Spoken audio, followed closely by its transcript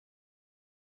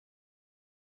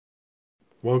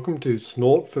Welcome to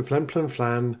Snort for Flen Flen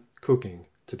Flan Cooking.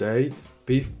 Today,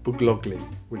 beef bulgogi,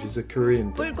 which is a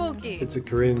Korean dish. Bulgogi. It's a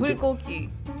Korean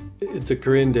Bulgogi. It's a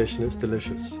Korean dish and it's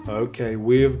delicious. Okay,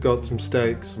 we've got some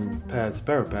steaks, some pears, a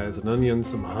pair of pears, an onion,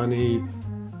 some honey,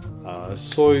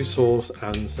 soy sauce,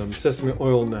 and some sesame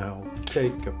oil. Now,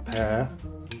 take a pear.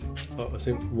 I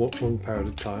think one pear at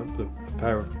a time. But a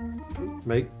pair of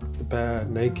make the pear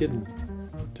naked and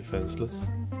defenseless.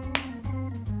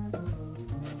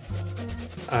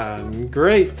 And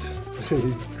great,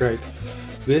 great.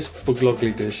 This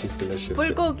bulgogi dish is delicious.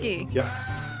 Bulgogi. Yeah.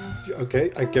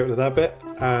 Okay, I get rid of that bit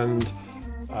and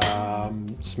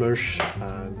smush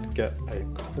and get a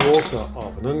quarter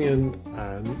of an onion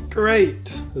and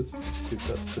great. Let's see if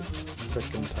that's the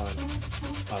second time.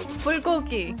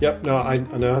 Bulgogi. Yep, no, I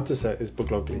know how to say it. It's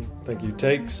bulgogi. Thank you.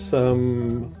 Take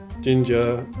some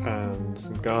ginger and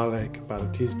some garlic, about a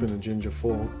teaspoon of ginger,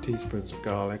 4 teaspoons of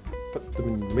garlic. Put them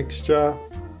in the mixture.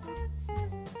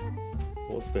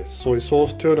 What's this? Soy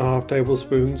sauce, 2.5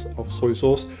 tablespoons of soy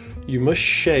sauce. You must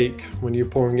shake when you're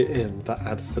pouring it in. That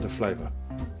adds to the flavour.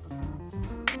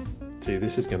 See,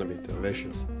 this is going to be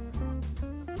delicious.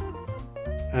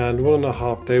 And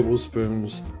 1.5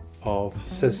 tablespoons of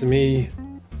sesame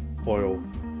oil.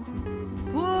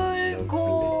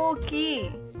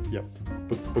 Bulgogi. Yep,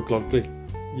 bulgogi.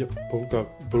 Yep,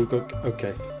 bulgogi.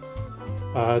 Okay.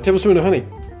 A tablespoon of honey.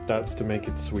 That's to make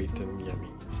it sweet and yummy.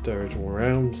 Stir it all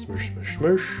around. Smush, smush,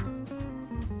 smush.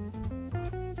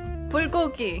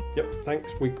 Bulgogi. Yep,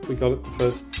 thanks. We got it the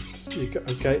first.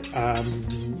 Okay.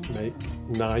 Make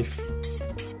knife,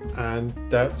 and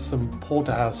that's some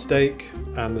porterhouse steak,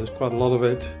 and there's quite a lot of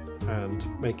it. And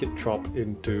make it chop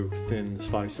into thin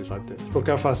slices like this. Look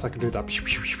how fast I can do that.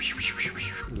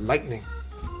 Lightning.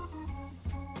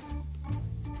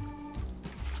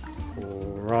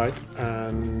 Alright,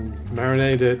 and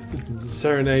marinate it,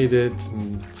 serenade it,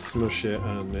 and smush it,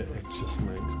 and it just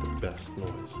makes the best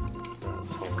noise.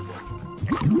 That's horrible.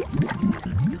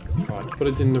 Right, put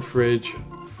it in the fridge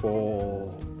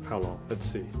for how long? Let's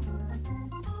see.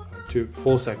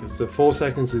 4 seconds. The 4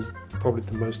 seconds is probably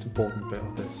the most important bit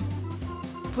of this.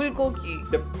 Bulgogi.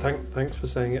 Yep, thanks for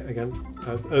saying it again.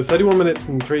 31 minutes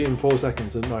and 3 and 4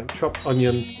 seconds, and like chop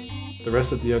onion, the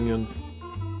rest of the onion,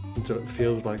 until it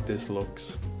feels like this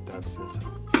looks. That's it.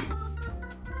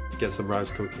 Get some rice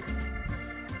cooking.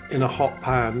 In a hot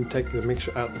pan, take the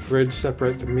mixture out the fridge,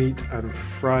 separate the meat and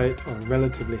fry it on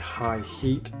relatively high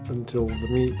heat until the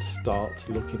meat starts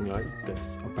looking like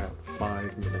this, about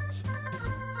 5 minutes.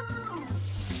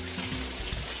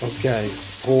 Okay,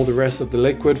 pour the rest of the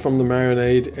liquid from the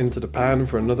marinade into the pan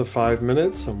for another 5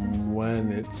 minutes, and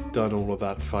when it's done all of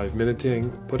that 5-minuting,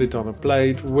 put it on a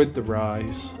plate with the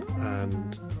rice,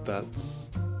 and that's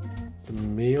the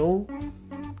meal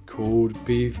called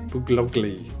beef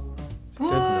bulgogi.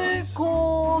 Nice.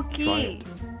 Bulgogi. Try it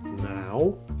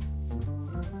now.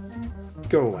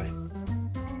 Go away.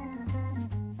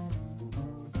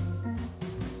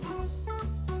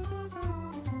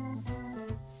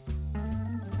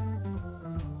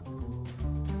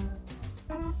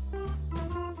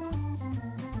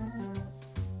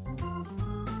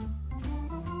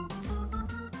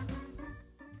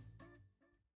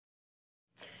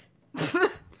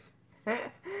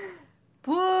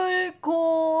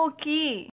 Bulgogi.